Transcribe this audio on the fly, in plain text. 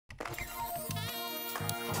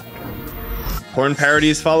Porn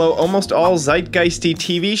parodies follow almost all zeitgeisty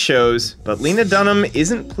TV shows, but Lena Dunham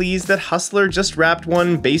isn't pleased that Hustler just wrapped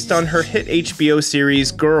one based on her hit HBO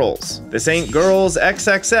series Girls. This Ain't Girls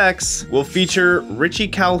XXX will feature Richie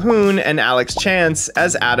Calhoun and Alex Chance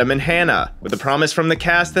as Adam and Hannah, with a promise from the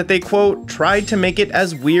cast that they, quote, tried to make it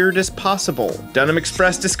as weird as possible. Dunham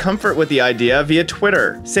expressed discomfort with the idea via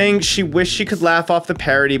Twitter, saying she wished she could laugh off the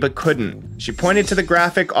parody but couldn't. She pointed to the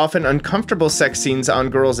graphic, often uncomfortable sex scenes on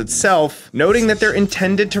Girls itself, noting that they're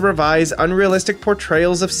intended to revise unrealistic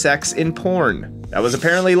portrayals of sex in porn. That was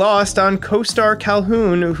apparently lost on co-star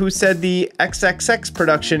Calhoun, who said the XXX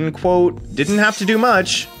production, quote, didn't have to do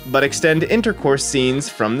much, but extend intercourse scenes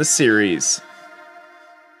from the series.